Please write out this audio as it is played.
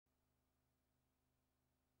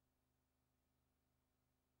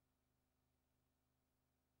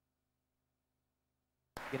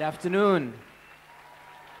Good afternoon.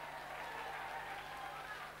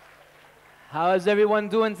 How is everyone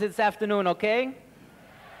doing this afternoon, okay?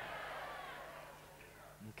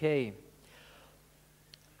 Okay.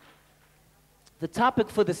 The topic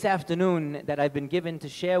for this afternoon that I've been given to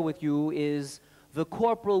share with you is the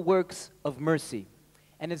Corporal Works of Mercy.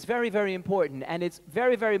 And it's very, very important, and it's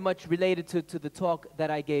very, very much related to the talk that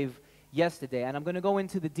I gave yesterday, and I'm going to go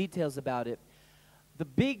into the details about it. The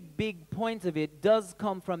big point of it does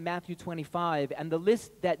come from Matthew 25, and the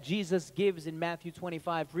list that Jesus gives in Matthew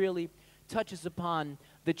 25 really touches upon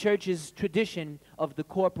the church's tradition of the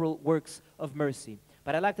Corporal Works of Mercy.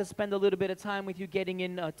 But I'd like to spend a little bit of time with you getting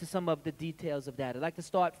into some of the details of that. I'd like to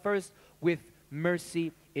start first with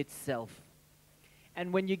mercy itself.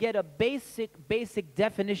 And when you get a basic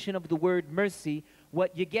definition of the word mercy,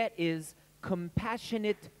 what you get is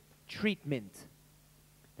compassionate treatment.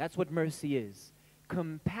 That's what mercy is.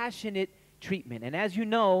 Compassionate treatment. And as you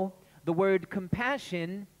know, the word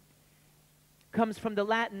compassion comes from the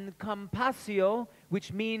Latin compassio,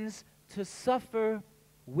 which means to suffer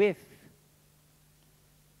with.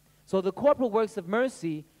 So the corporal works of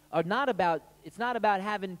mercy are not about, it's not about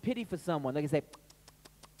having pity for someone. Like I say,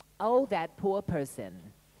 oh, that poor person,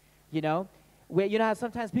 you know? Where, you know how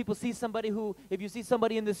sometimes people see somebody who, if you see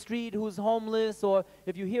somebody in the street who's homeless, or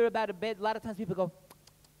if you hear about a bed, a lot of times people go,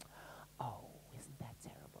 oh, isn't that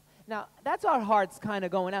terrible? Now, that's our hearts kind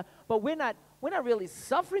of going out, but we're not really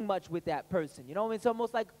suffering much with that person, you know? It's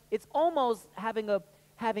almost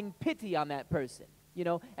having pity on that person, you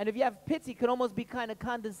know? And if you have pity, it could almost be kind of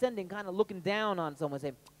condescending, kind of looking down on someone,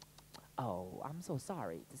 saying, oh, I'm so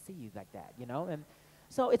sorry to see you like that, you know? And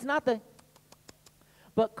so it's not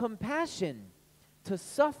but compassion, to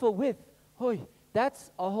suffer with,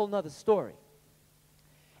 that's a whole nother story.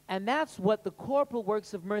 And that's what the corporal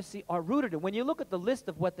works of mercy are rooted in. When you look at the list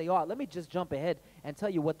of what they are, let me just jump ahead and tell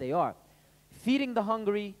you what they are. Feeding the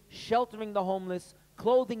hungry, sheltering the homeless,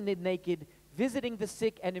 clothing the naked, visiting the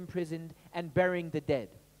sick and imprisoned, and burying the dead.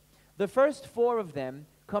 The first four of them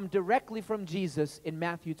come directly from Jesus in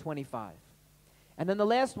Matthew 25. And then the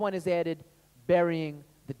last one is added, burying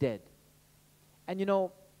the dead. And you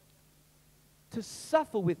know, to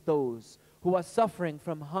suffer with those who are suffering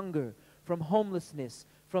from hunger, from homelessness,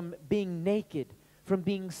 from being naked, from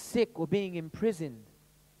being sick or being imprisoned,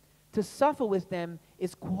 to suffer with them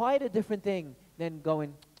is quite a different thing than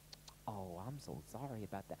going, oh, I'm so sorry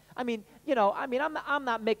about that. I'm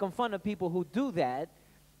not making fun of people who do that,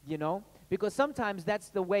 you know, because sometimes that's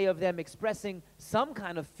the way of them expressing some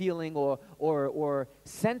kind of feeling or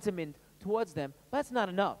sentiment towards them, but that's not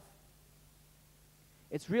enough.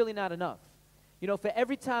 It's really not enough. You know, for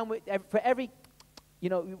every, you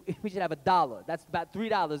know, we should have $1. That's about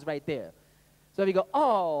 $3 right there. So if you go,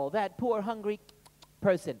 oh, that poor hungry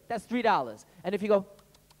person, that's $3. And if you go,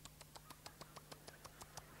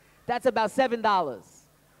 that's about $7.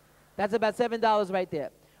 That's about $7 right there.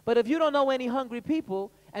 But if you don't know any hungry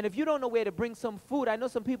people, and if you don't know where to bring some food, I know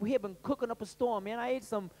some people here have been cooking up a storm, man. I ate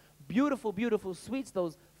some beautiful, beautiful sweets,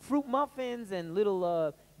 those fruit muffins and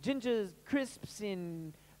little ginger crisps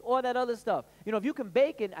and all that other stuff. You know, if you can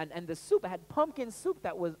bake it, and the soup, I had pumpkin soup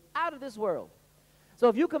that was out of this world. So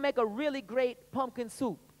if you can make a really great pumpkin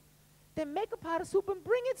soup, then make a pot of soup and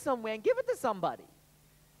bring it somewhere and give it to somebody.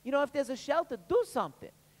 You know, if there's a shelter, do something.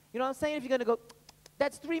 You know what I'm saying? If you're going to go,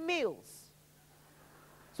 that's 3 meals.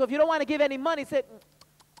 So if you don't want to give any money, say,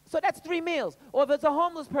 so that's 3 meals. Or if it's a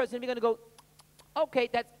homeless person, you're going to go, okay,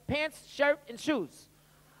 that's pants, shirt, and shoes.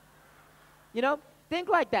 You know, think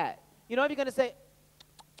like that. You know, if you're going to say,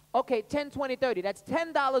 okay, 10, 20, 30, that's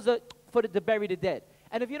 $10 to bury the dead.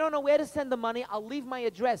 And if you don't know where to send the money, I'll leave my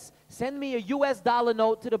address. Send me a US dollar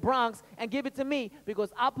note to the Bronx and give it to me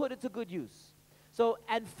because I'll put it to good use. So,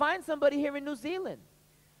 and find somebody here in New Zealand.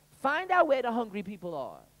 Find out where the hungry people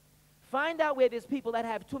are. Find out where there's people that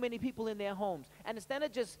have too many people in their homes. And instead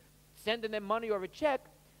of just sending them money or a check,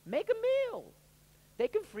 make a meal. They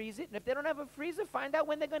can freeze it, and if they don't have a freezer, find out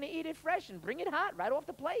when they're going to eat it fresh and bring it hot right off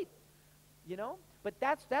the plate. You know? But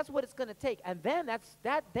that's what it's going to take. And then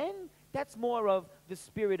that's more of the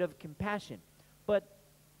spirit of compassion. But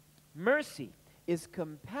mercy is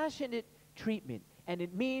compassionate treatment, and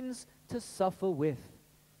it means to suffer with.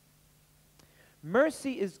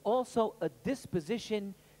 Mercy is also a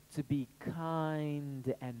disposition to be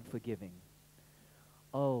kind and forgiving.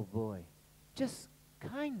 Oh boy, just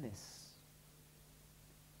kindness.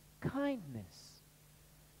 Kindness.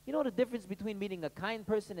 You know the difference between meeting a kind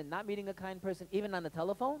person and not meeting a kind person, even on the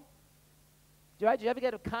telephone? Did you ever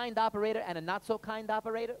get a kind operator and a not so kind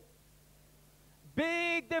operator?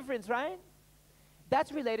 Big difference, right?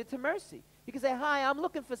 That's related to mercy. You can say, hi, I'm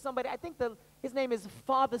looking for somebody. I think His name is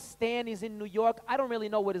Father Stan. He's in New York. I don't really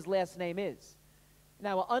know what his last name is.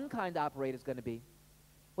 Now, an unkind operator is going to be,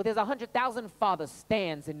 well, there's 100,000 Father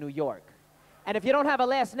Stans in New York. And if you don't have a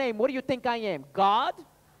last name, what do you think I am, God?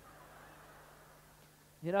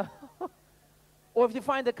 You know? Or if you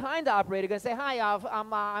find a kind operator, you're going to say, hi,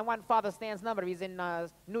 I want Father Stan's number. He's in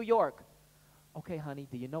New York. Okay, honey,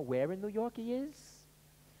 do you know where in New York he is?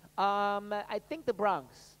 I think the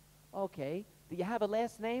Bronx. Okay. Do you have a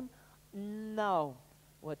last name? No.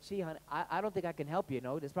 Well, gee, honey, I don't think I can help you,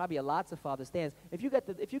 There's probably lots of Father Stans. If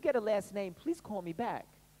you get a last name, please call me back.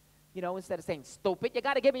 Instead of saying, stupid, you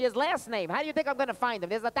got to give me his last name. How do you think I'm going to find him?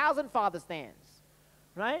 There's 1,000 Father Stans,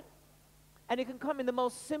 right? And it can come in the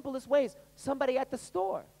most simplest ways. Somebody at the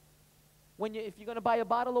store, if you're going to buy a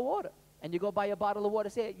bottle of water, and you go buy a bottle of water,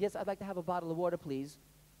 say, yes, I'd like to have a bottle of water, please.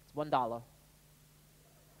 It's $1.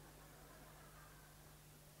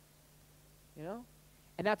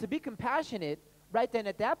 And now to be compassionate, right then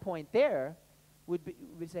at that point there, would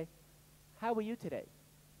say, how are you today?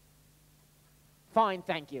 Fine,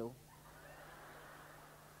 thank you.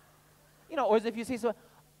 Or as if you see someone,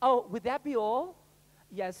 oh, would that be all?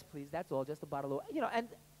 Yes, please, that's all, just a bottle of water. And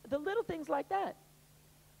the little things like that.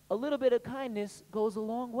 A little bit of kindness goes a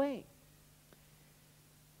long way.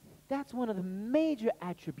 That's one of the major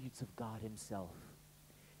attributes of God himself.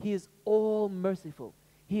 He is all merciful.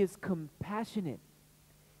 He is compassionate.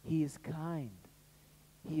 He is kind.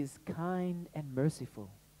 He is kind and merciful.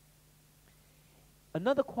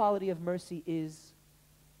 Another quality of mercy is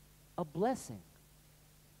a blessing.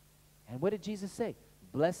 And what did Jesus say?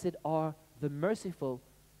 Blessed are the merciful,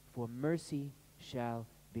 for mercy shall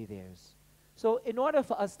be theirs. So in order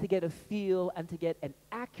for us to get a feel and to get an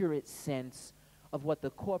accurate sense of what the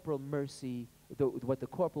corporal mercy, what the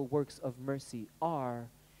corporal works of mercy are,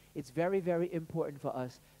 it's very, very important for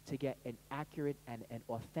us to get an accurate and an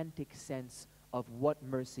authentic sense of what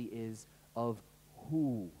mercy is, of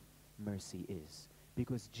who mercy is.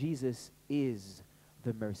 Because Jesus is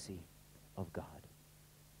the mercy of God.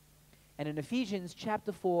 And in Ephesians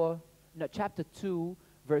chapter 2,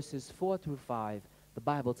 verses 4 through 5, the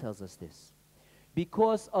Bible tells us this.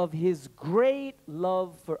 Because of his great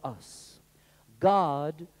love for us,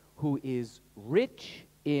 God, who is rich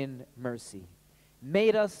in mercy,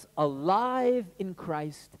 made us alive in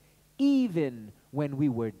Christ even when we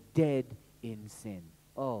were dead in sin.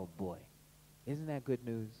 Oh boy, isn't that good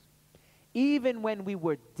news? Even when we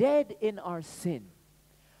were dead in our sin,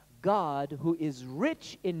 God, who is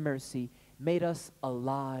rich in mercy, made us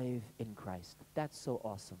alive in Christ. That's so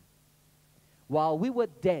awesome. While we were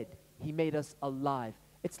dead, he made us alive.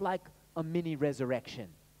 It's like a mini resurrection.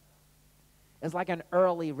 It's like an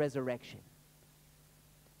early resurrection.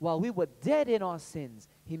 While we were dead in our sins,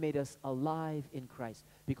 he made us alive in Christ,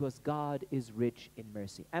 because God is rich in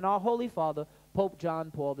mercy. And our Holy Father, Pope John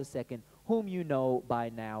Paul II, whom you know by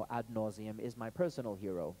now ad nauseum, is my personal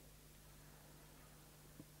hero.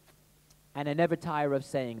 And I never tire of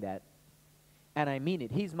saying that. And I mean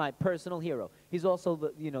it. He's my personal hero. He's also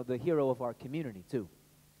the hero of our community too.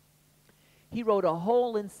 He wrote a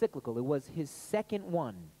whole encyclical. It was his second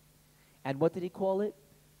one. And what did he call it?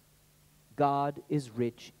 God is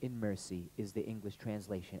rich in mercy is the English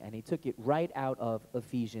translation. And he took it right out of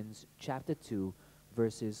Ephesians chapter 2,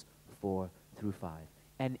 verses 4 through 5.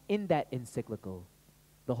 And in that encyclical,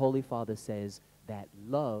 the Holy Father says that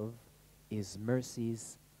love is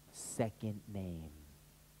mercy's second name.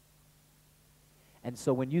 And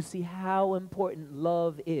so when you see how important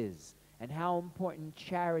love is and how important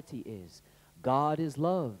charity is, God is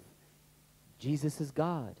love. Jesus is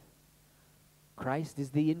God. Christ is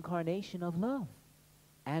the incarnation of love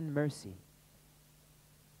and mercy.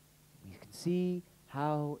 You can see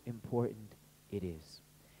how important it is.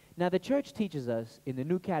 Now, the church teaches us in the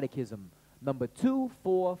New Catechism, number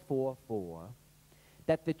 2444,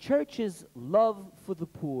 that the church's love for the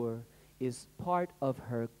poor is part of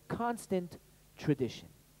her constant tradition.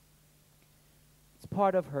 It's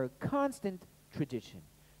part of her constant tradition.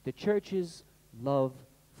 The church's love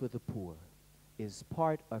for the poor is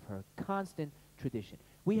part of her constant tradition.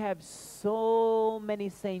 We have so many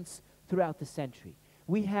saints throughout the century.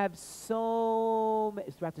 We have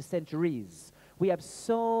throughout the centuries. We have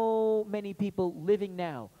so many people living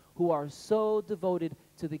now who are so devoted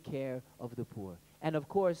to the care of the poor. And of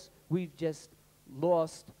course, we've just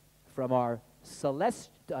lost from our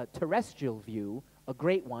terrestrial view a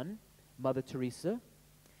great one, Mother Teresa,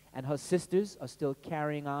 and her sisters are still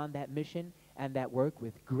carrying on that mission and that work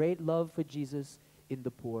with great love for Jesus in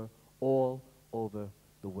the poor all over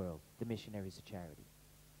the world, the missionaries of charity.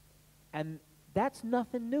 And that's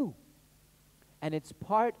nothing new. And it's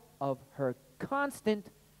part of her constant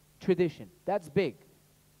tradition. That's big.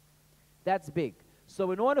 That's big.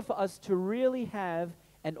 So in order for us to really have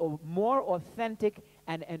a more authentic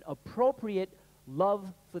and an appropriate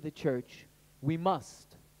love for the church, we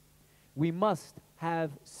must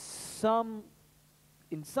have some,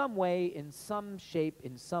 in some way, in some shape,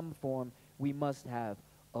 in some form, we must have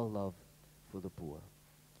a love for the poor.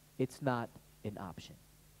 It's not an option.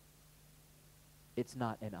 It's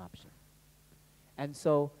not an option. And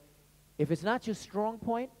so, if it's not your strong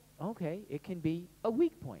point, okay, it can be a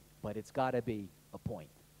weak point, but it's got to be a point.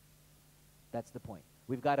 That's the point.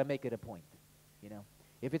 We've got to make it a point, you know.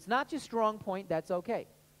 If it's not your strong point, that's okay.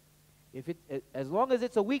 If it, as long as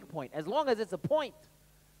it's a weak point, as long as it's a point,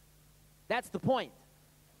 that's the point.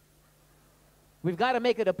 We've got to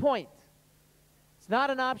make it a point. It's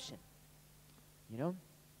not an option, you know.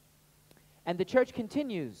 And the church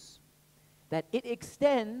continues that it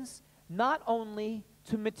extends not only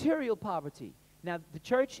to material poverty. Now, the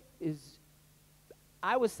church is,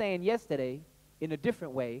 I was saying yesterday in a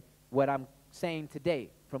different way what I'm saying today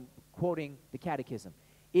from quoting the Catechism.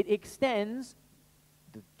 It extends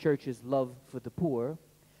the church's love for the poor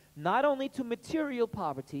not only to material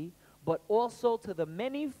poverty, but also to the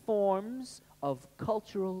many forms of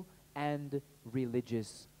cultural and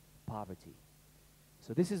religious poverty.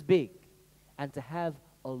 So this is big. And to have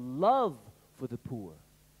a love for the poor,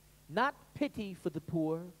 not pity for the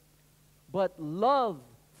poor, but love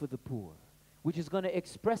for the poor, which is going to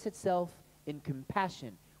express itself in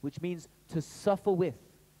compassion, which means to suffer with,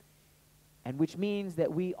 and which means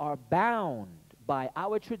that we are bound by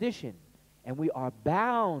our tradition, and we are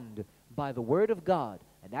bound by the Word of God,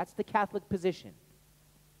 and that's the Catholic position.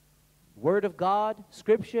 Word of God,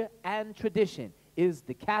 Scripture, and tradition is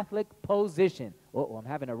the Catholic position. Uh-oh, I'm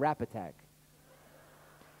having a rap attack.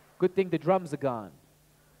 Good thing the drums are gone.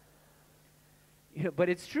 You know, but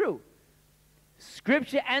it's true.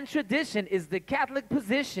 Scripture and tradition is the Catholic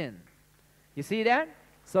position. You see that?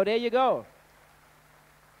 So there you go.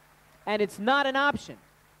 And it's not an option.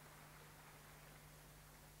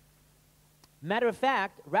 Matter of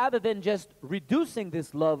fact, rather than just reducing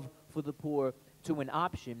this love for the poor to an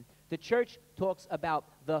option, the church talks about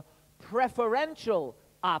the preferential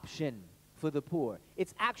option for the poor.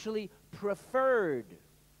 It's actually preferred.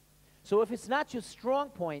 So if it's not your strong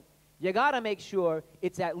point, you got to make sure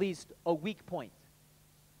it's at least a weak point.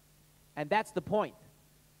 And that's the point.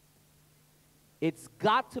 It's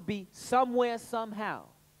got to be somewhere, somehow.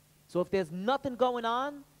 So if there's nothing going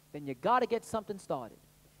on, then you got to get something started.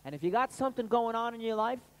 And if you got something going on in your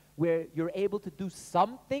life where you're able to do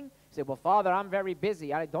something, say, well, Father, I'm very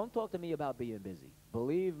busy. Don't talk to me about being busy.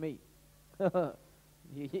 Believe me. You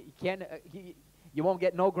won't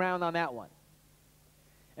get no ground on that one.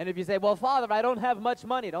 And if you say, well, Father, I don't have much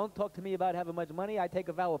money, don't talk to me about having much money. I take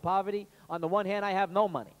a vow of poverty. On the one hand, I have no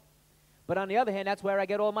money. But on the other hand, that's where I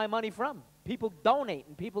get all my money from. People donate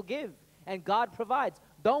and people give, and God provides.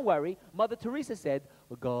 Don't worry. Mother Teresa said,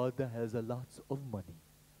 well, God has a lots of money.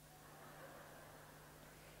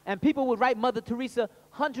 And people would write Mother Teresa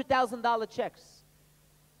 $100,000 checks.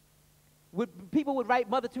 People would write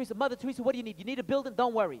Mother Teresa, what do you need? You need a building?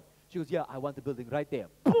 Don't worry. She goes, yeah, I want the building right there.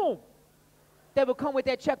 Boom! They will come with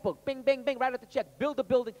their checkbook. Bing, bing, bing, right at the check. Build a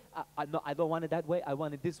building. No, I don't want it that way. I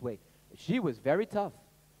want it this way. She was very tough.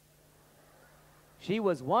 She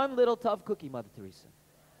was one little tough cookie, Mother Teresa.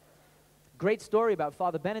 Great story about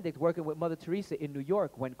Father Benedict working with Mother Teresa in New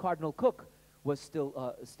York when Cardinal Cook was still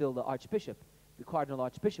the Archbishop, the Cardinal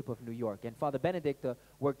Archbishop of New York. And Father Benedict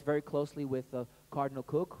worked very closely with Cardinal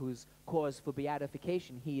Cook, whose cause for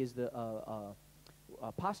beatification, he is the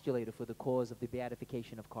postulator for the cause of the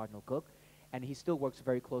beatification of Cardinal Cook. And he still works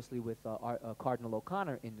very closely with Cardinal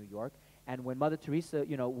O'Connor in New York. And when Mother Teresa,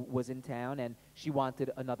 was in town and she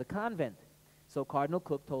wanted another convent, so Cardinal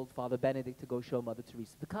Cook told Father Benedict to go show Mother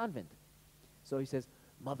Teresa the convent. So he says,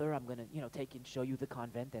 Mother, I'm going to, take you and show you the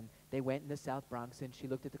convent. And they went in the South Bronx, and she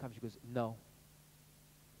looked at the convent. She goes, no.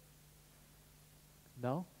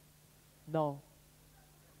 No? No.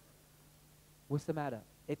 What's the matter?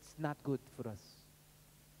 It's not good for us.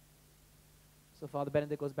 So Father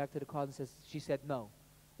Benedict goes back to the cardinal and says, she said no.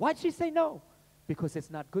 Why'd she say no? Because it's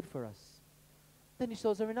not good for us. Then he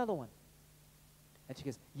shows her another one. And she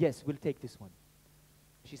goes, yes, we'll take this one.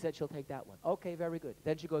 She said she'll take that one. Okay, very good.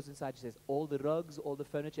 Then she goes inside. She says, all the rugs, all the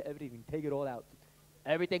furniture, everything, take it all out.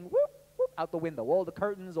 Everything, whoop, whoop, out the window. All the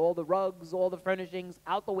curtains, all the rugs, all the furnishings,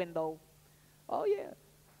 out the window. Oh, yeah.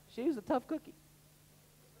 She was a tough cookie.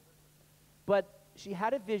 But she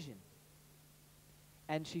had a vision.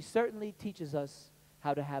 And she certainly teaches us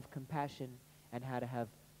how to have compassion and how to have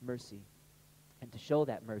mercy and to show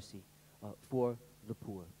that mercy for the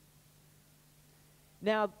poor.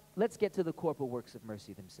 Now, let's get to the corporal works of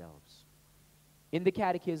mercy themselves. In the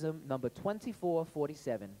Catechism, number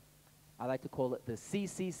 2447, I like to call it the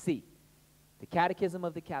CCC, the Catechism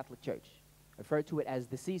of the Catholic Church. I refer to it as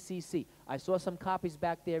the CCC. I saw some copies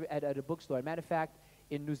back there at a bookstore. As a matter of fact,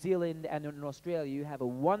 in New Zealand and in Australia, you have a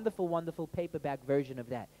wonderful, wonderful paperback version of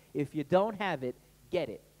that. If you don't have it, get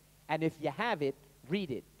it. And if you have it,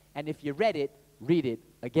 read it. And if you read it, read it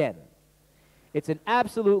again. It's an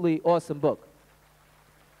absolutely awesome book.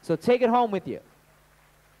 So take it home with you.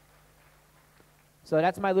 So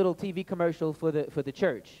that's my little TV commercial for the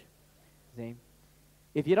church. See?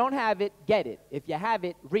 If you don't have it, get it. If you have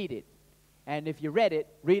it, read it. And if you read it,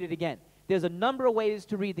 read it again. There's a number of ways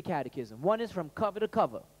to read the Catechism. One is from cover to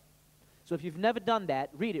cover. So if you've never done that,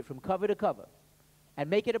 read it from cover to cover. And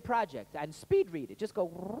make it a project. And speed read it. Just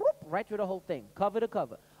go right through the whole thing, cover to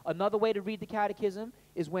cover. Another way to read the Catechism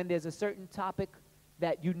is when there's a certain topic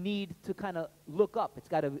that you need to kind of look up. It's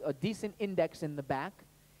got a decent index in the back,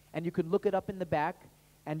 and you can look it up in the back,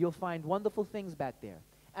 and you'll find wonderful things back there.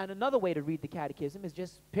 And another way to read the Catechism is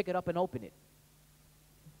just pick it up and open it.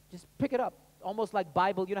 Just pick it up. Almost like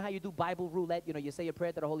Bible. You know how you do Bible roulette? You know, you say a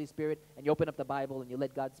prayer to the Holy Spirit, and you open up the Bible, and you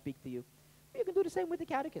let God speak to you. You can do the same with the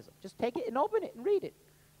Catechism. Just take it and open it and read it,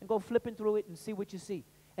 and go flipping through it and see what you see.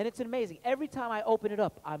 And it's amazing. Every time I open it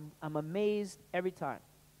up, I'm amazed every time.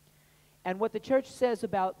 And what the church says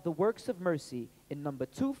about the works of mercy in number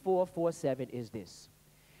 2447 is this: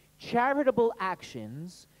 charitable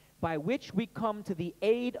actions by which we come to the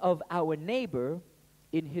aid of our neighbor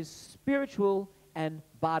in his spiritual and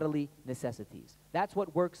bodily necessities. That's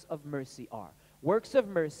what works of mercy are. Works of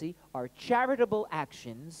mercy are charitable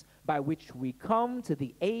actions by which we come to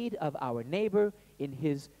the aid of our neighbor in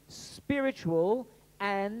his spiritual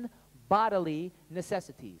and bodily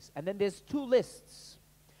necessities. And then there's two lists.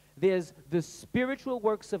 There's the spiritual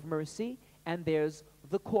works of mercy, and there's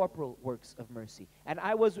the corporal works of mercy. And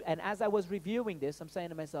as I was reviewing this, I'm saying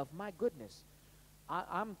to myself, my goodness,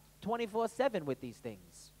 I'm 24/7 with these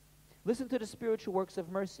things. Listen to the spiritual works of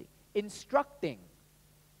mercy. Instructing.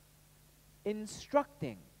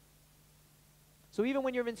 So even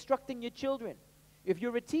when you're instructing your children, if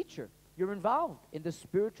you're a teacher, you're involved in a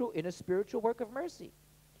spiritual work of mercy.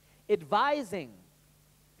 Advising.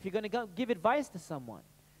 If you're going to give advice to someone,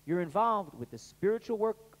 you're involved with the spiritual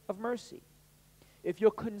work of mercy. If you're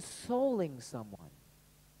consoling someone,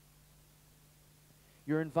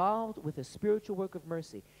 you're involved with a spiritual work of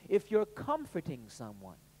mercy. If you're comforting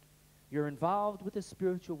someone, you're involved with a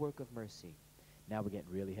spiritual work of mercy. Now we're getting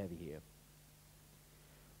really heavy here.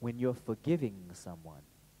 When you're forgiving someone,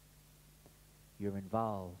 you're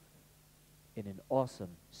involved in an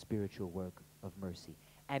awesome spiritual work of mercy.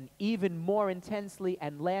 And even more intensely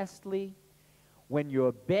and lastly, when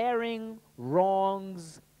you're bearing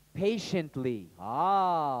wrongs patiently.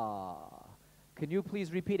 Can you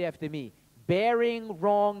please repeat after me? Bearing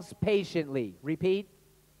wrongs patiently. Repeat.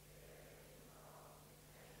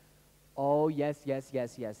 Oh, yes.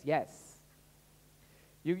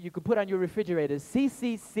 You could put on your refrigerator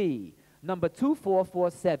CCC, number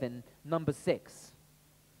 2447, number 6.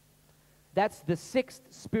 That's the 6th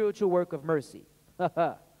spiritual work of mercy.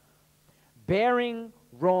 Bearing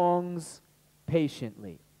wrongs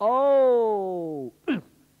patiently. Oh!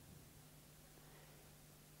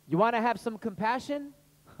 You want to have some compassion?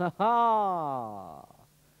 Oh,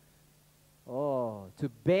 to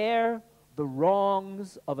bear the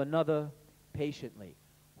wrongs of another patiently.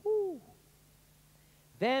 Whew.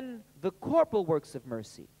 Then the corporal works of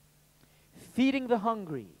mercy. Feeding the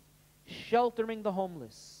hungry, sheltering the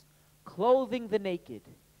homeless, clothing the naked,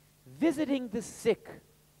 visiting the sick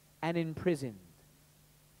and imprisoned,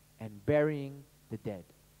 and burying the dead.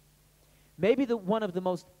 Maybe one of the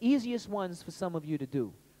most easiest ones for some of you to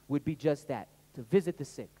do would be just that, to visit the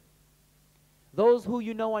sick. Those who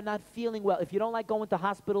you know are not feeling well. If you don't like going to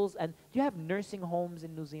hospitals, and do you have nursing homes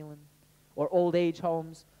in New Zealand? Or old age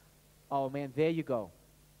homes? Oh man, there you go.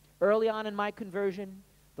 Early on in my conversion,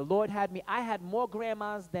 the Lord I had more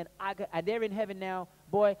grandmas than I could, and they're in heaven now,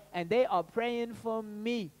 boy, and they are praying for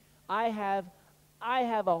me. I have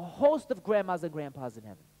a host of grandmas and grandpas in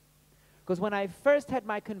heaven. Because when I first had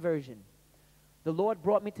my conversion, the Lord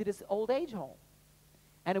brought me to this old age home.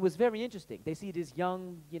 And it was very interesting. They see this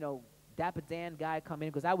young, Dapper Dan guy come in,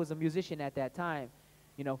 because I was a musician at that time,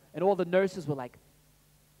 and all the nurses were like,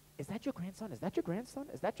 is that your grandson? Is that your grandson?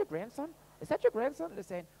 Is that your grandson? Is that your grandson? And they're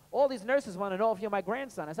saying, all these nurses want to know if you're my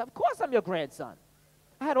grandson. I said, of course I'm your grandson.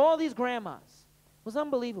 I had all these grandmas. It was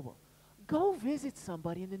unbelievable. Go visit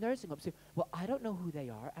somebody in the nursing home. Say, well, I don't know who they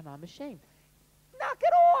are, and I'm ashamed. Knock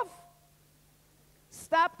it off.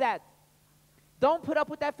 Stop that. Don't put up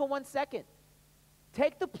with that for 1 second.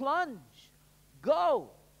 Take the plunge. Go.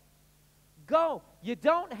 Go. You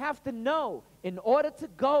don't have to know in order to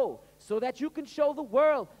go so that you can show the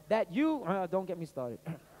world that you, don't get me started.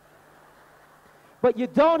 But you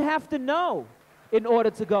don't have to know in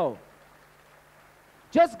order to go.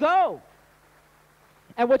 Just go.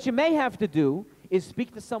 And what you may have to do is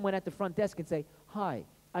speak to someone at the front desk and say, hi,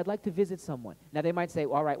 I'd like to visit someone. Now they might say,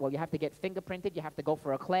 all right, well, you have to get fingerprinted, you have to go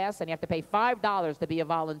for a class, and you have to pay $5 to be a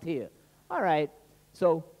volunteer. All right,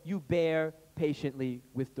 so you bear patiently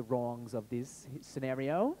with the wrongs of this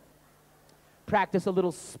scenario. Practice a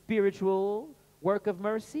little spiritual work of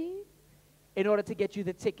mercy in order to get you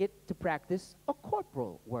the ticket to practice a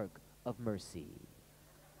corporal work of mercy.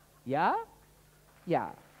 Yeah? Yeah.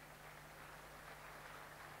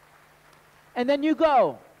 And then you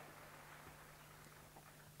go.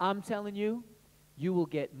 I'm telling you, you will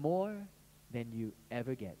get more than you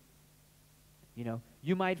ever get. You know,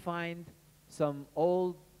 you might find some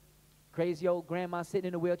crazy old grandma sitting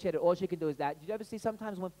in a wheelchair that all she can do is that. Did you ever see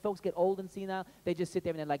sometimes when folks get old and senile, they just sit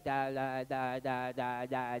there and they're like, da, da, da, da, da,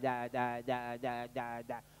 da, da, da, da, da, da,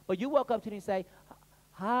 da. But you walk up to her and say,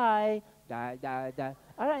 hi, da, da, da.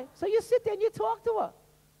 All right, so you sit there and you talk to her.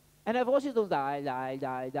 And if all she's doing is da, da,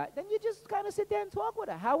 da, da, then you just kind of sit there and talk with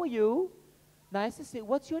her. How are you? Nice to see you.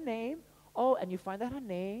 What's your name? Oh, and you find out her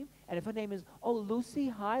name. And if her name is, oh, Lucy,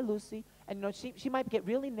 hi, Lucy. And, you know, she might get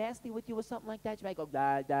really nasty with you or something like that. She might go,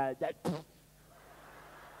 da, da, da.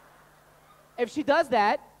 If she does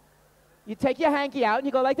that, you take your hanky out and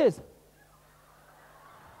you go like this.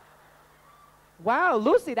 Wow,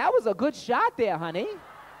 Lucy, that was a good shot there, honey.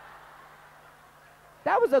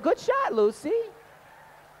 That was a good shot, Lucy.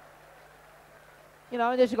 You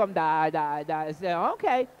know, and then she goes, da, da, da. Say,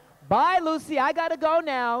 okay, bye, Lucy, I got to go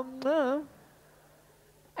now.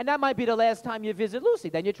 And that might be the last time you visit Lucy.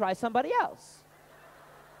 Then you try somebody else.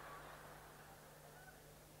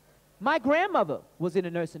 My grandmother was in a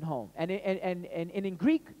nursing home. And in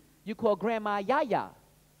Greek, you call grandma Yaya.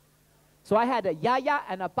 So I had a Yaya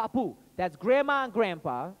and a Papu. That's grandma and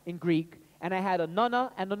grandpa in Greek. And I had a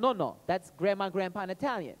Nonna and a Nonno. That's grandma and grandpa in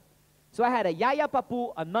Italian. So I had a Yaya,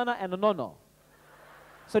 Papu, a Nonna, and a Nonno.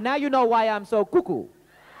 So now you know why I'm so cuckoo.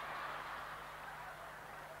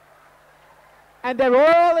 And they're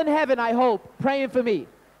all in heaven, I hope, praying for me.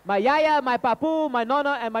 My Yaya, my Papu, my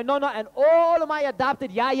Nonna, and my Nonna, and all of my adopted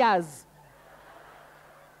Yayas.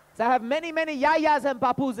 So I have many, many Yayas and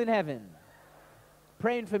Papus in heaven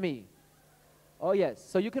praying for me. Oh, yes.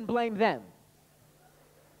 So you can blame them.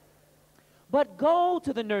 But go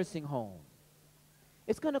to the nursing home.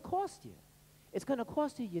 It's going to cost you. It's going to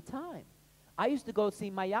cost you your time. I used to go see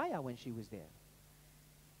my Yaya when she was there.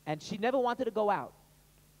 And she never wanted to go out.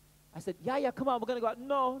 I said, Yaya, come on, we're going to go out.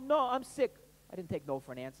 No, no, I'm sick. I didn't take no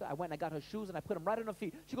for an answer. I went and I got her shoes and I put them right on her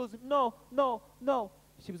feet. She goes, no, no, no.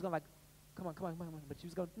 She was going like, come on, come on, come on. But she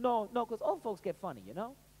was going, no, no, because old folks get funny, you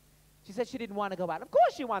know. She said she didn't want to go out. Of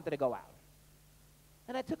course she wanted to go out.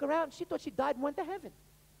 And I took her out and she thought she died and went to heaven.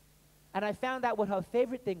 And I found out what her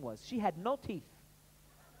favorite thing was. She had no teeth.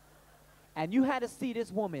 And you had to see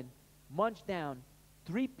this woman munch down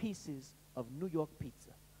 3 pieces of New York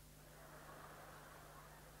pizza.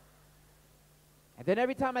 And then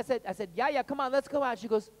every time I said, Yaya, come on, let's go out. She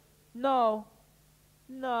goes, no,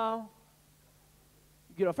 no.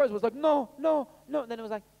 You know, first it was like, no, no, no. Then it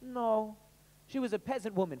was like, no. She was a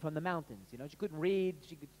peasant woman from the mountains. You know, she couldn't read.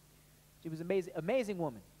 She was amazing, amazing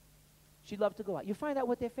woman. She loved to go out. You find out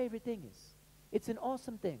what their favorite thing is. It's an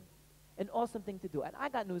awesome thing to do. And I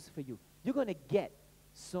got news for you. You're going to get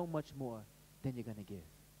so much more than you're going to give,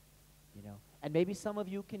 you know. And maybe some of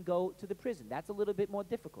you can go to the prison. That's a little bit more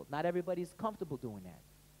difficult. Not everybody's comfortable doing that.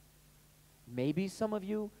 Maybe some of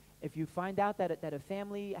you, if you find out that a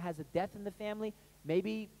family has a death in the family,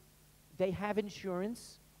 maybe they have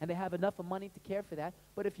insurance and they have enough of money to care for that.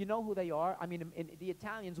 But if you know who they are, I mean, in the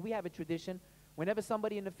Italians, we have a tradition. Whenever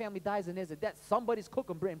somebody in the family dies and there's a death, somebody's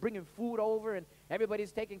cooking, bringing food over, and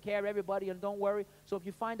everybody's taking care of everybody, and don't worry. So if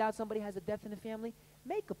you find out somebody has a death in the family,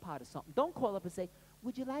 make a pot of something. Don't call up and say,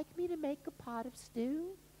 would you like me to make a pot of stew?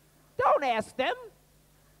 Don't ask them.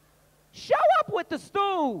 Show up with the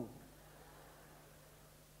stew.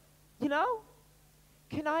 You know?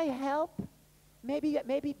 Can I help?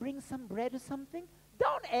 Maybe bring some bread or something?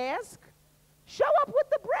 Don't ask. Show up with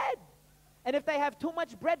the bread. And if they have too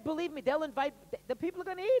much bread, believe me, they'll invite, the people are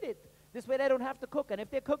going to eat it. This way they don't have to cook. And if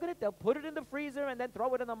they're cooking it, they'll put it in the freezer and then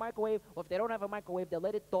throw it in the microwave. Or if they don't have a microwave, they'll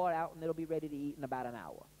let it thaw out and it'll be ready to eat in about an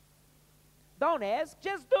hour. Don't ask,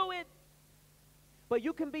 just do it. But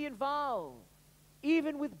you can be involved,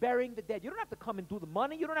 even with burying the dead. You don't have to come and do the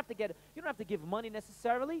money. You don't have to give money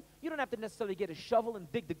necessarily. You don't have to necessarily get a shovel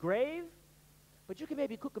and dig the grave. But you can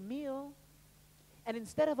maybe cook a meal. And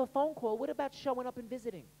instead of a phone call, what about showing up and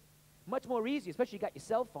visiting? Much more easy, especially you got your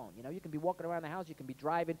cell phone. You know, you can be walking around the house, you can be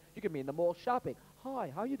driving, you can be in the mall shopping.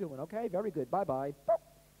 Hi, how you doing? Okay, very good. Bye-bye.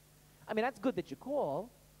 I mean, that's good that you call.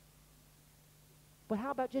 But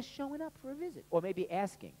how about just showing up for a visit? Or maybe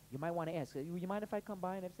asking. You might want to ask, you mind if I come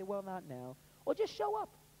by? And they say, well, not now. Or just show up.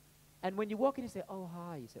 And when you walk in, you say, oh,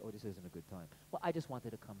 hi. You say, oh, this isn't a good time. Well, I just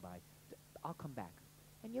wanted to come by. I'll come back.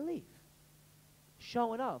 And you leave.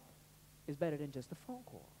 Showing up is better than just a phone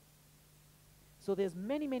call. So there's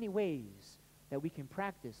many, many ways that we can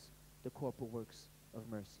practice the corporal works of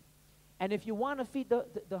mercy. And if you want to feed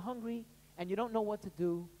the hungry and you don't know what to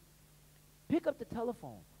do, pick up the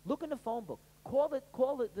telephone. Look in the phone book.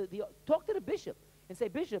 Talk to the bishop and say,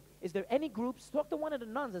 Bishop, is there any groups? Talk to one of the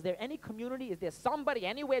nuns. Is there any community? Is there somebody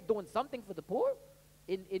anywhere doing something for the poor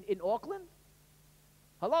in Auckland?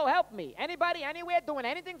 Hello, help me. Anybody anywhere doing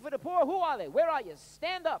anything for the poor? Who are they? Where are you?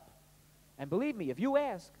 Stand up. And believe me, if you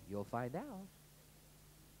ask, you'll find out.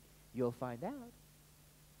 You'll find out.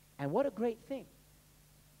 And what a great thing.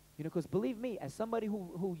 You know, because believe me, as somebody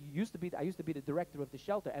who used to be, I used to be the director of the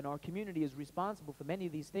shelter, and our community is responsible for many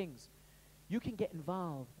of these things, you can get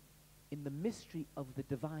involved in the mystery of the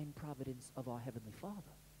divine providence of our Heavenly Father.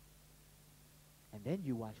 And then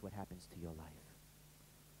you watch what happens to your life.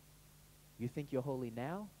 You think you're holy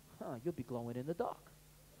now? You'll be glowing in the dark.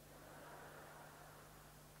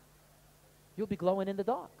 You'll be glowing in the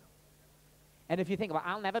dark. And if you think, well,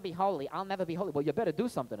 I'll never be holy, I'll never be holy, well, you better do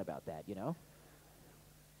something about that, you know.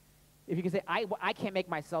 If you can say, I can't make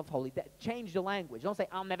myself holy, change the language. Don't say,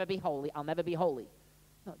 I'll never be holy, I'll never be holy.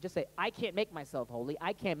 No, just say, I can't make myself holy,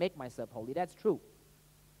 I can't make myself holy. That's true.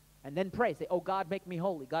 And then pray. Say, oh, God, make me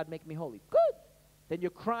holy, God, make me holy. Good. Then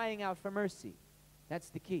you're crying out for mercy. That's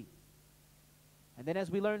the key. And then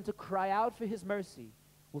as we learn to cry out for his mercy,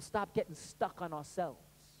 we'll stop getting stuck on ourselves.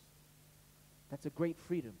 That's a great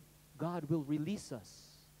freedom. God will release us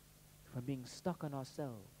from being stuck on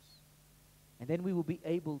ourselves. And then we will be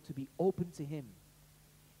able to be open to him.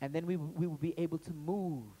 And then we will be able to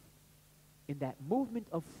move in that movement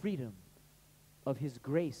of freedom, of his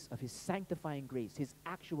grace, of his sanctifying grace, his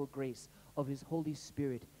actual grace, of his Holy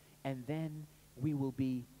Spirit. And then we will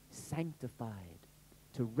be sanctified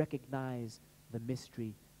to recognize the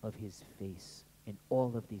mystery of his face in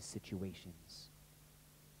all of these situations.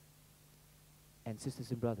 And sisters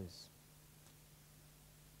and brothers,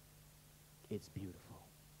 it's beautiful.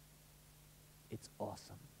 It's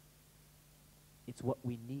awesome. It's what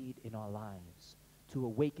we need in our lives to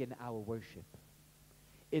awaken our worship.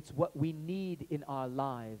 It's what we need in our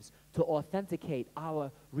lives to authenticate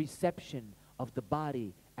our reception of the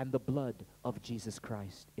body and the blood of Jesus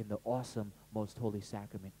Christ in the awesome, most holy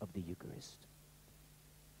sacrament of the Eucharist.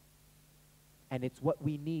 And it's what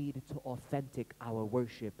we need to authentic our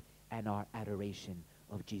worship and our adoration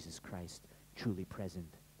of Jesus Christ, truly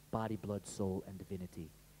present, body, blood, soul, and divinity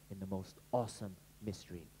in the most awesome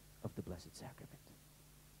mystery of the Blessed Sacrament.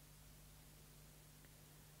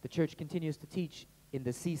 The Church continues to teach in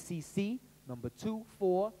the CCC, number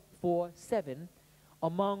 2447,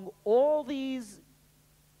 among all these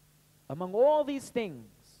things,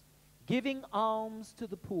 giving alms to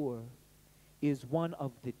the poor is one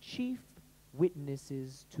of the chief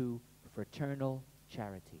witnesses to fraternal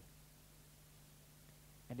charity.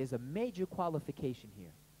 And there's a major qualification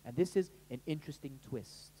here, and this is an interesting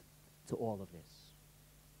twist to all of this.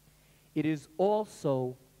 It is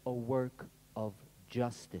also a work of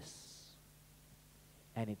justice,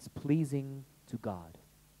 and it's pleasing to God.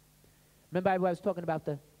 Remember I was talking about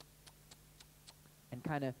the and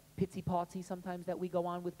kind of pity-party sometimes that we go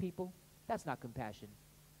on with people? That's not compassion.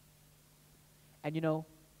 And you know,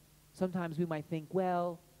 sometimes we might think,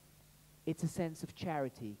 well, it's a sense of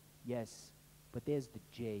charity. Yes, but there's the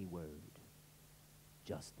J word,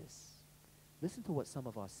 justice. Listen to what some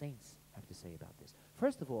of our saints have to say about this.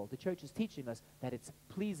 First of all, the Church is teaching us that it's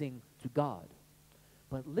pleasing to God.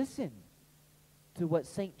 But listen to what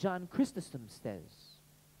St. John Chrysostom says.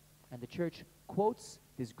 And the Church quotes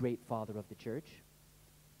this great father of the Church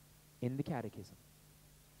in the Catechism.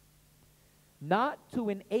 Not to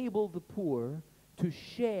enable the poor to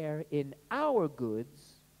share in our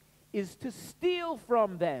goods is to steal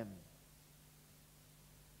from them.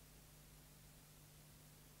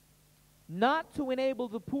 Not to enable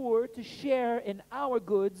the poor to share in our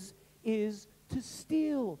goods is to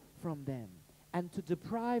steal from them and to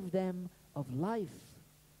deprive them of life.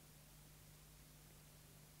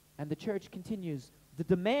 And the Church continues, the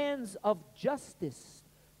demands of justice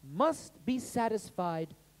must be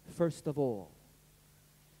satisfied first of all.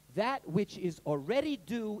 That which is already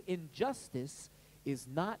due in justice is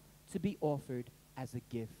not to be offered as a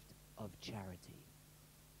gift of charity.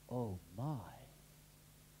 Oh my.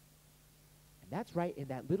 And that's right in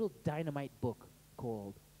that little dynamite book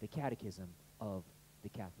called The Catechism of the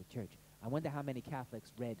Catholic Church. I wonder how many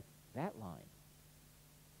Catholics read that line.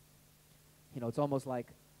 You know, it's almost like,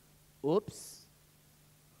 oops.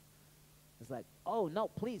 It's like, oh no,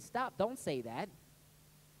 please stop, don't say that.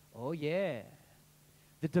 Oh yeah.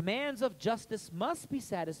 The demands of justice must be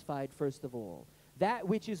satisfied first of all. That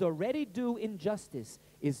which is already due in justice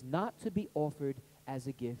is not to be offered as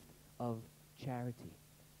a gift of charity.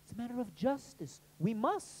 It's a matter of justice. We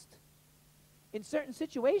must. In certain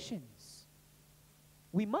situations,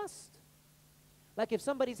 we must. Like if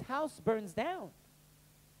somebody's house burns down,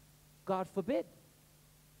 God forbid.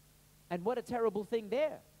 And what a terrible thing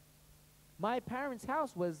there. My parents'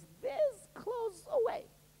 house was this close away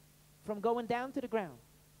from going down to the ground.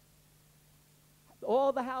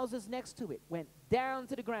 All the houses next to it went down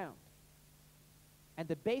to the ground. And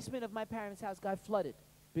the basement of my parents' house got flooded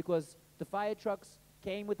because the fire trucks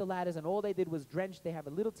came with the ladders and all they did was drench. They have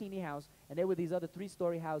a little teeny house and there were these other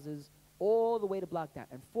 3-story houses all the way to block down.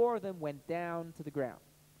 And 4 of them went down to the ground.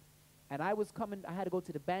 And I was coming, I had to go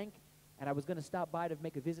to the bank and I was going to stop by to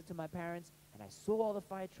make a visit to my parents. And I saw all the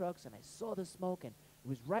fire trucks and I saw the smoke and it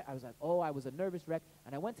was right. I was like, oh, I was a nervous wreck.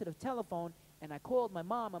 And I went to the telephone and I called my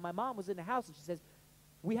mom, and my mom was in the house, and she says,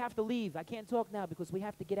 we have to leave. I can't talk now because we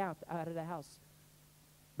have to get out of the house.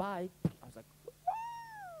 Bye. I was like,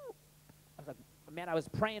 man, I was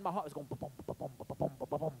praying. My heart was going, ba-bum, ba-bum, ba-bum,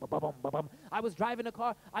 ba-bum, ba-bum, ba-bum. I was driving the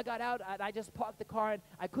car. I got out, and I just parked the car, and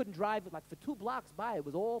I couldn't drive it. Like for 2 blocks by, it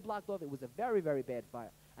was all blocked off. It was a very, very bad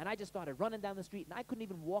fire. And I just started running down the street, and I couldn't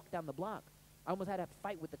even walk down the block. I almost had to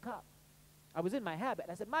fight with the cop. I was in my habit.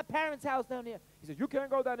 I said, my parents' house down there. He says, you can't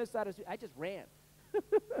go down this side of the street. I just ran.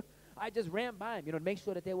 I just ran by him, to make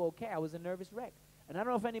sure that they were okay. I was a nervous wreck. And I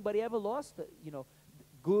don't know if anybody ever lost,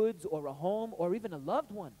 goods or a home or even a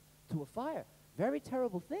loved one to a fire. Very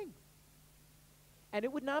terrible thing. And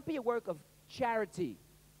it would not be a work of charity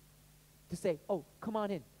to say, oh, come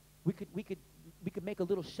on in. We could make a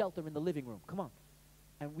little shelter in the living room. Come on.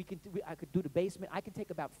 And I could do the basement. I can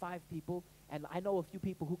take about 5 people, and I know a few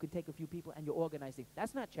people who can take a few people, and you're organizing.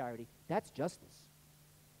 That's not charity. That's justice.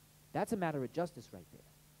 That's a matter of justice right there.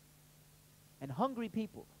 And hungry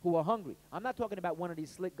people who are hungry. I'm not talking about one of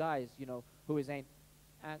these slick guys, who is saying,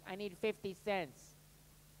 I need 50 cents,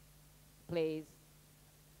 please.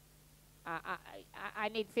 I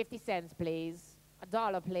need 50 cents, please.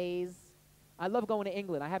 $1, please. I love going to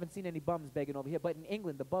England. I haven't seen any bums begging over here, but in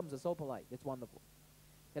England, the bums are so polite. It's wonderful.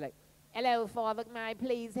 They're like, hello, Father, may I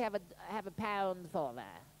please have a pound, Father?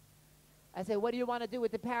 I say, what do you want to do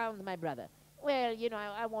with the pound, my brother? Well,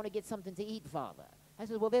 I want to get something to eat, Father. I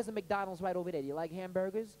said, well, there's a McDonald's right over there. Do you like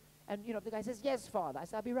hamburgers? And, if the guy says, yes, Father, I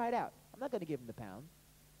said, I'll be right out. I'm not going to give him the pound.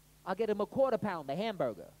 I'll get him a quarter pound, the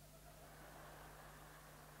hamburger.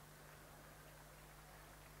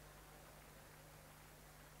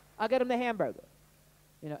 I'll get him the hamburger.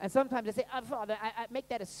 And sometimes they say, Father, I make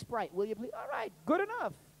that a Sprite. Will you please? All right, good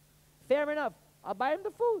enough. Fair enough. I'll buy him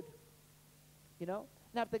the food. Now,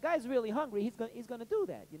 if the guy's really hungry, he's going to do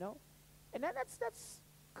that, And that's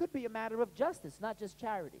could be a matter of justice, not just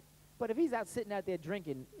charity. But if he's out sitting out there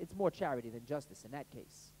drinking, it's more charity than justice in that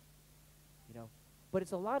case. But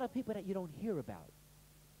it's a lot of people that you don't hear about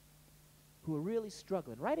who are really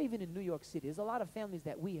struggling. Right even in New York City, there's a lot of families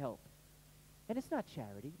that we help. And it's not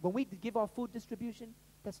charity. When we give our food distribution,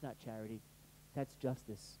 that's not charity. That's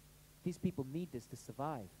justice. These people need this to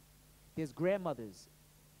survive. There's grandmothers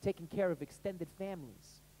taking care of extended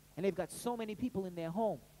families. And they've got so many people in their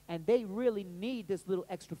home. And they really need this little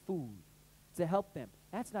extra food to help them.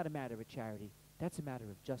 That's not a matter of charity. That's a matter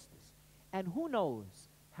of justice. And who knows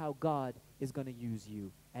how God is going to use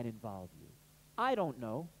you and involve you? I don't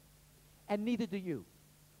know. And neither do you.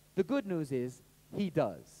 The good news is, he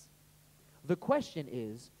does. The question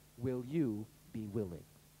is, will you be willing?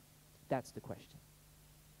 That's the question.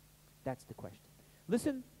 That's the question.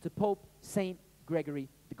 Listen to Pope St. Gregory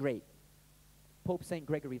the Great. Pope St.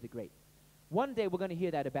 Gregory the Great. One day we're going to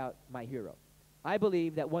hear that about my hero. I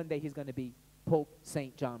believe that one day he's going to be Pope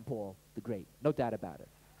St. John Paul the Great. No doubt about it.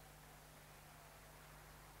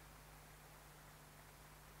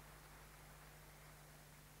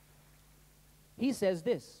 He says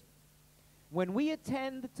this: when we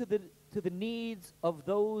attend to the needs of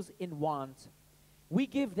those in want, we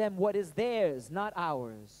give them what is theirs, not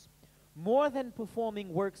ours. More than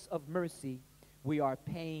performing works of mercy, we are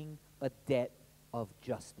paying a debt of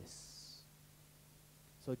justice.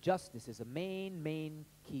 So justice is a main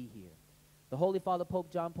key here. The Holy Father,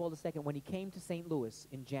 Pope John Paul II, when he came to St. Louis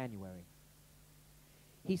in January,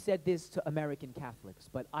 he said this to American Catholics,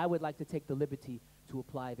 but I would like to take the liberty to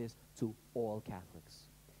apply this to all Catholics.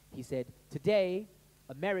 He said, today,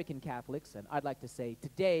 American Catholics, and I'd like to say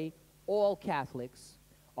today, all Catholics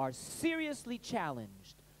are seriously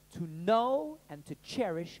challenged to know and to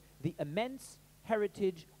cherish the immense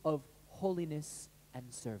heritage of holiness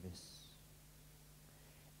and service.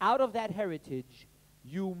 Out of that heritage,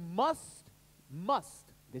 you must,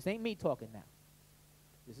 this ain't me talking now,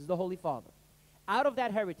 this is the Holy Father. Out of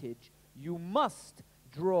that heritage, you must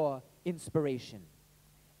draw inspiration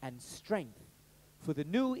and strength for the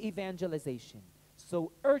new evangelization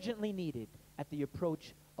so urgently needed at the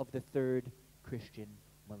approach of the third Christian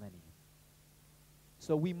millennium.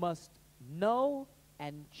 So we must know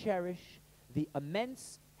and cherish the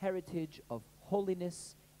immense heritage of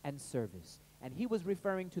holiness and service. And he was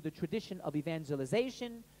referring to the tradition of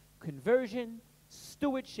evangelization, conversion,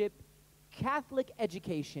 stewardship, Catholic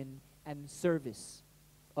education, and service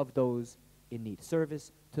of those in need.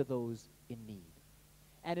 Service to those in need.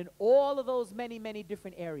 And in all of those many, many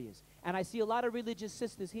different areas. And I see a lot of religious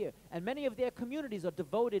sisters here. And many of their communities are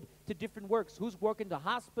devoted to different works. Who's working the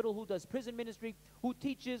hospital, who does prison ministry, who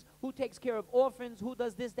teaches, who takes care of orphans, who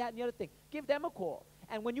does this, that, and the other thing. Give them a call.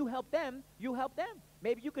 And when you help them, you help them.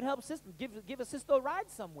 Maybe you could help sister, give a sister a ride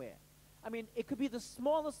somewhere. I mean, it could be the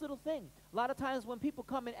smallest little thing. A lot of times when people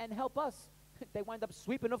come in and help us, they wind up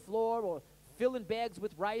sweeping the floor or filling bags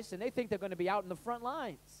with rice, and they think they're going to be out in the front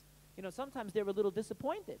lines. You know, sometimes they're a little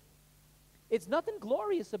disappointed. It's nothing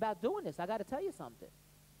glorious about doing this. I got to tell you something.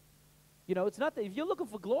 You know, it's nothing. If you're looking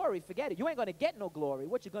for glory, forget it. You ain't going to get no glory.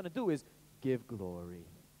 What you're going to do is give glory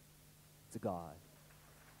to God.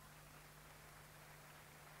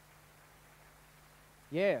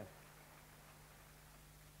 Yeah.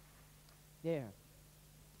 Yeah.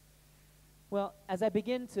 Well, as I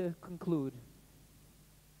begin to conclude,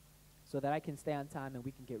 so that I can stay on time and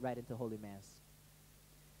we can get right into Holy Mass,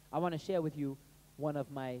 I want to share with you one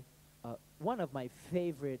of my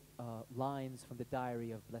favorite lines from the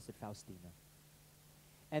diary of Blessed Faustina.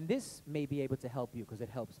 And this may be able to help you because it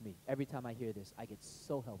helps me. Every time I hear this, I get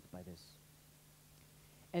so helped by this.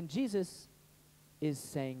 And Jesus is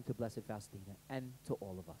saying to Blessed Faustina and to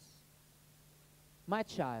all of us, my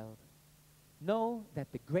child, know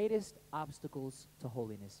that the greatest obstacles to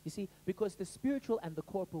holiness, you see, because the spiritual and the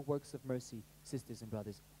corporal works of mercy, sisters and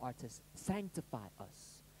brothers, are to sanctify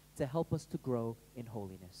us, to help us to grow in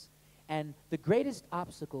holiness. And the greatest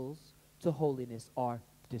obstacles to holiness are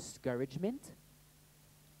discouragement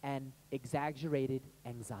and exaggerated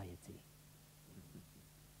anxiety.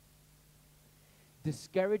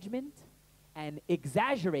 Discouragement and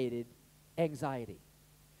exaggerated anxiety.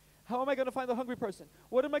 How am I going to find a hungry person?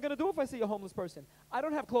 What am I going to do if I see a homeless person? I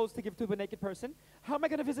don't have clothes to give to a naked person. How am I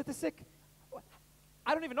going to visit the sick?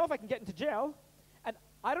 I don't even know if I can get into jail. And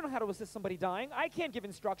I don't know how to assist somebody dying. I can't give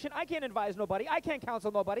instruction. I can't advise nobody. I can't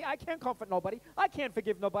counsel nobody. I can't comfort nobody. I can't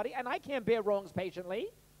forgive nobody. And I can't bear wrongs patiently.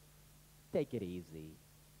 Take it easy.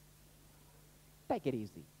 Take it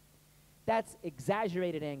easy. That's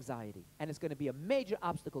exaggerated anxiety. And it's going to be a major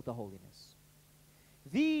obstacle to holiness.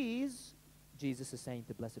 These, Jesus is saying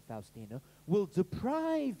to Blessed Faustina, will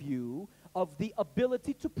deprive you of the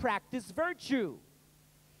ability to practice virtue.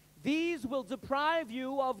 These will deprive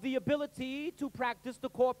you of the ability to practice the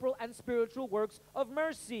corporal and spiritual works of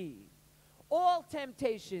mercy. All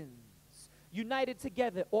temptations united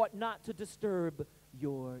together ought not to disturb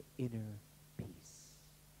your inner peace.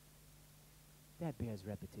 That bears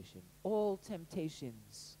repetition. All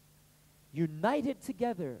temptations united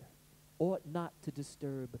together ought not to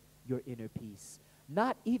disturb your inner peace,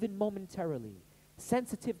 not even momentarily.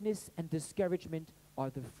 Sensitiveness and discouragement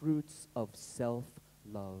are the fruits of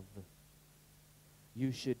self-love.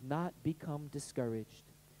 You should not become discouraged,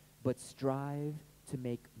 but strive to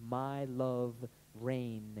make my love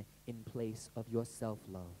reign in place of your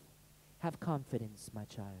self-love. Have confidence, my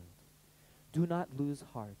child. Do not lose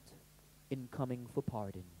heart in coming for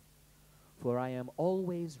pardon, for I am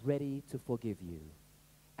always ready to forgive you.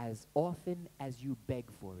 As often as you beg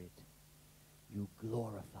for it, you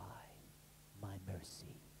glorify my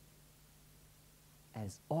mercy.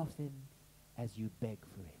 As often as you beg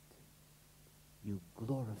for it, you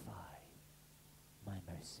glorify my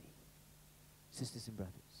mercy. Sisters and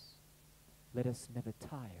brothers, let us never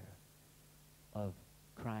tire of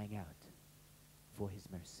crying out for his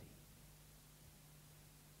mercy.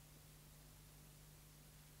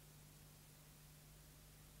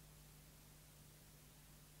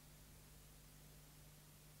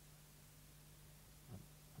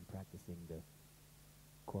 Practicing the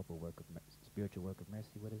corporal work of mercy, spiritual work of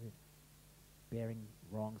mercy. What is it? Bearing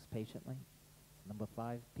wrongs patiently. Number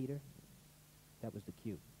 5, Peter. That was the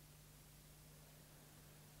cue.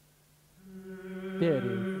 There it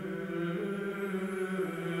is.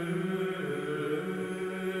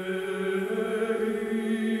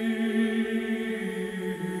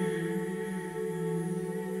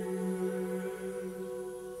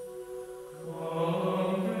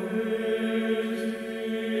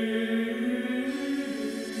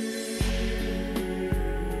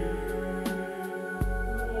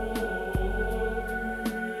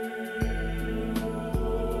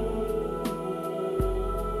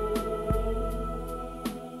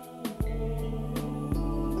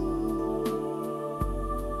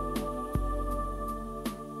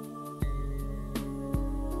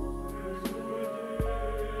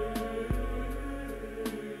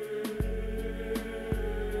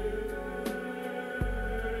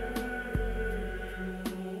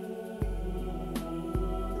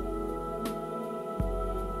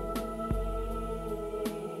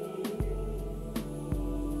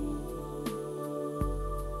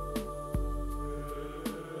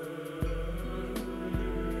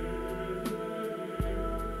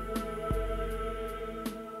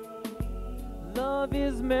 Love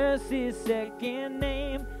is mercy's second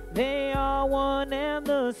name. They are one and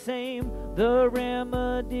the same. The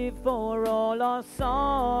remedy for all our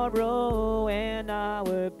sorrow and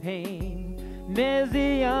our pain.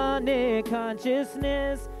 Messianic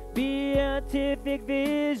consciousness, beatific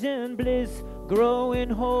vision, bliss, grow in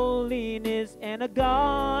holiness and a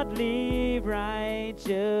godly righteousness.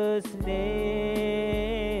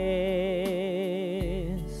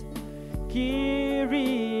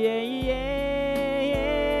 Kyrie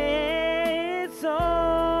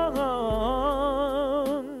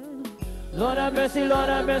Lord have mercy, Lord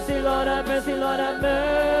have mercy, Lord have mercy, Lord have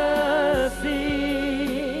mercy.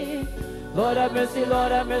 Lord have mercy,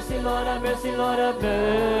 Lord have mercy, Lord have mercy, Lord have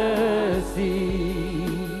mercy.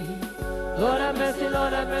 Lord have mercy,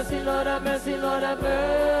 Lord have mercy, Lord have mercy, Lord have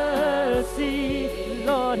mercy.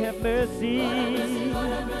 Lord have mercy,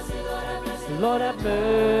 Lord have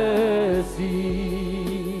mercy.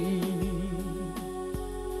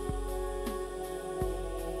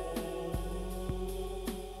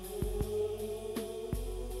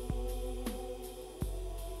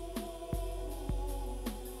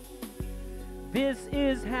 This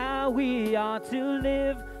is how we are to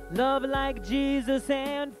live. Love like Jesus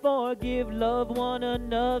and forgive. Love one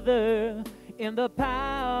another in the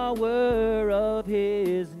power of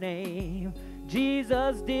His name.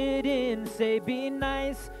 Jesus didn't say be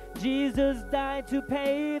nice. Jesus died to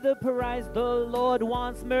pay the price. The Lord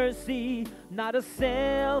wants mercy, not a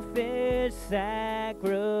selfish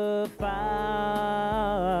sacrifice.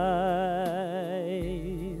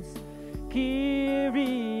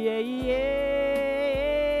 Kyrie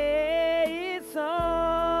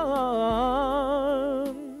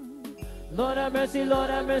Lord have mercy, Lord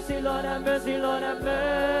have mercy, Lord have mercy, Lord have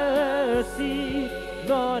mercy.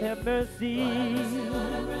 Lord have mercy,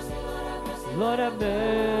 Lord have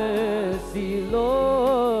mercy,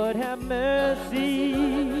 Lord have mercy,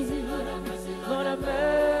 Lord have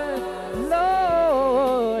mercy,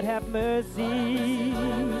 Lord have mercy,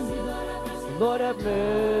 Lord have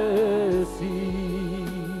mercy.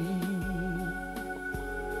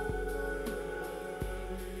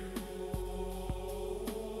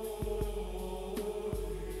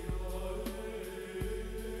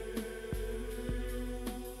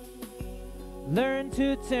 Learn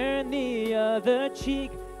to turn the other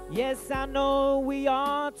cheek. Yes, I know we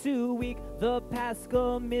are too weak. The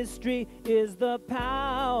Paschal mystery is the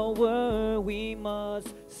power we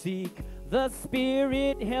must seek. The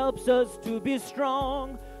Spirit helps us to be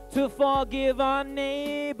strong, to forgive our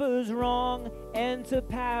neighbor's wrong, and to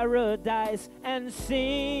paradise and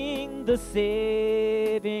sing the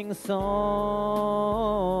saving song.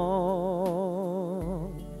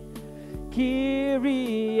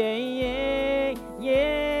 Kyrie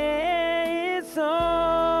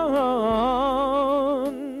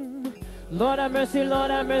Lord have mercy, Lord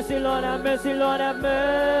have mercy, Lord have mercy, Lord have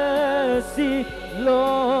mercy,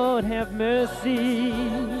 Lord have mercy,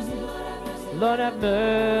 Lord have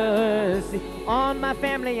mercy on my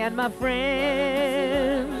family and my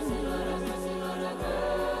friends.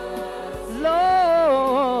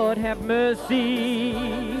 Lord have mercy.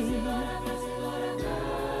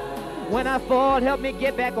 When I fall, help me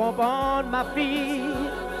get back up on my feet.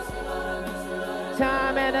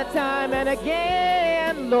 Time and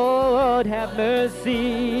again, Lord have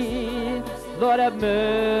mercy, Lord have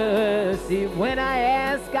mercy. When I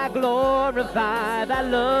ask, I glorify thy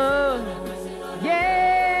love.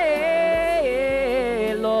 Yeah,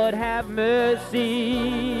 Lord have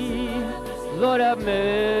mercy, Lord have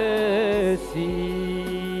mercy.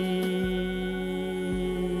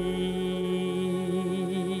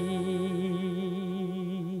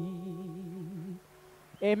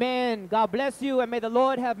 Amen. God bless you, and may the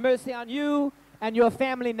Lord have mercy on you and your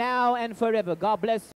family now and forever. God bless you.